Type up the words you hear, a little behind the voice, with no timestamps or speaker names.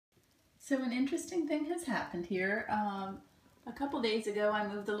So an interesting thing has happened here. A couple days ago I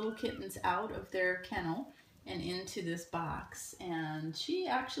moved the little kittens out of their kennel and into this box, and she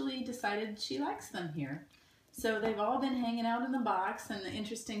actually decided she likes them here. So they've all been hanging out in the box, and the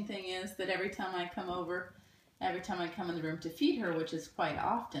interesting thing is that every time I come in the room to feed her, which is quite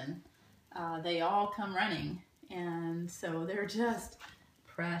often, they all come running, and so they're just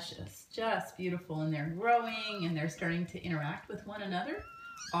precious, just beautiful, and they're growing and they're starting to interact with one another.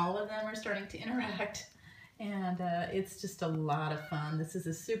 All of them are starting to interact, and it's just a lot of fun. This is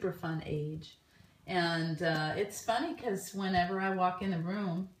a super fun age, and it's funny because whenever I walk in the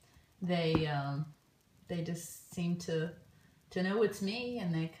room, they just seem to know it's me,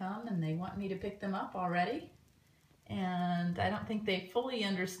 and they come and they want me to pick them up already. And I don't think they fully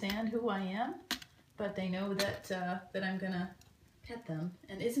understand who I am, but they know that that I'm gonna pet them.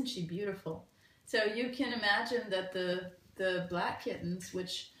 And isn't she beautiful? So you can imagine that the black kittens,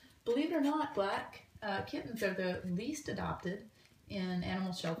 which, believe it or not, black kittens are the least adopted in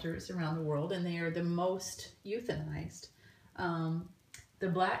animal shelters around the world, and they are the most euthanized. The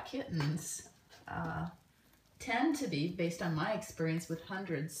black kittens tend to be, based on my experience with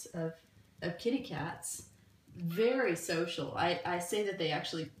hundreds of kitty cats, very social. I say that they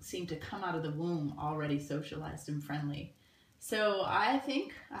actually seem to come out of the womb already socialized and friendly. So I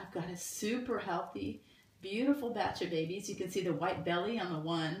think I've got a super healthy, beautiful batch of babies. You can see the white belly on the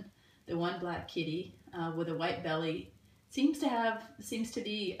one black kitty with a white belly. Seems to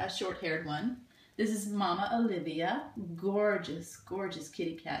be a short-haired one. This is Mama Olivia, gorgeous, gorgeous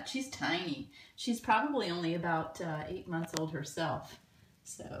kitty cat. She's tiny. She's probably only about 8 months old herself.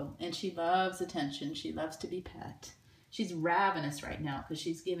 So, and she loves attention. She loves to be pet. She's ravenous right now because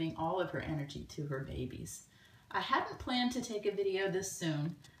she's giving all of her energy to her babies. I hadn't planned to take a video this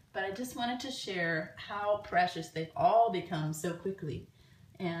soon, but I just wanted to share how precious they've all become so quickly,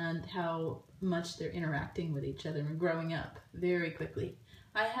 and how much they're interacting with each other and growing up very quickly.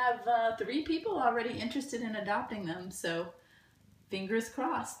 I have 3 people already interested in adopting them, so fingers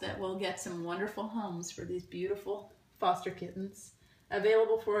crossed that we'll get some wonderful homes for these beautiful foster kittens,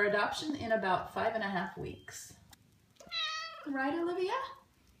 available for adoption in about 5.5 weeks. Right, Olivia?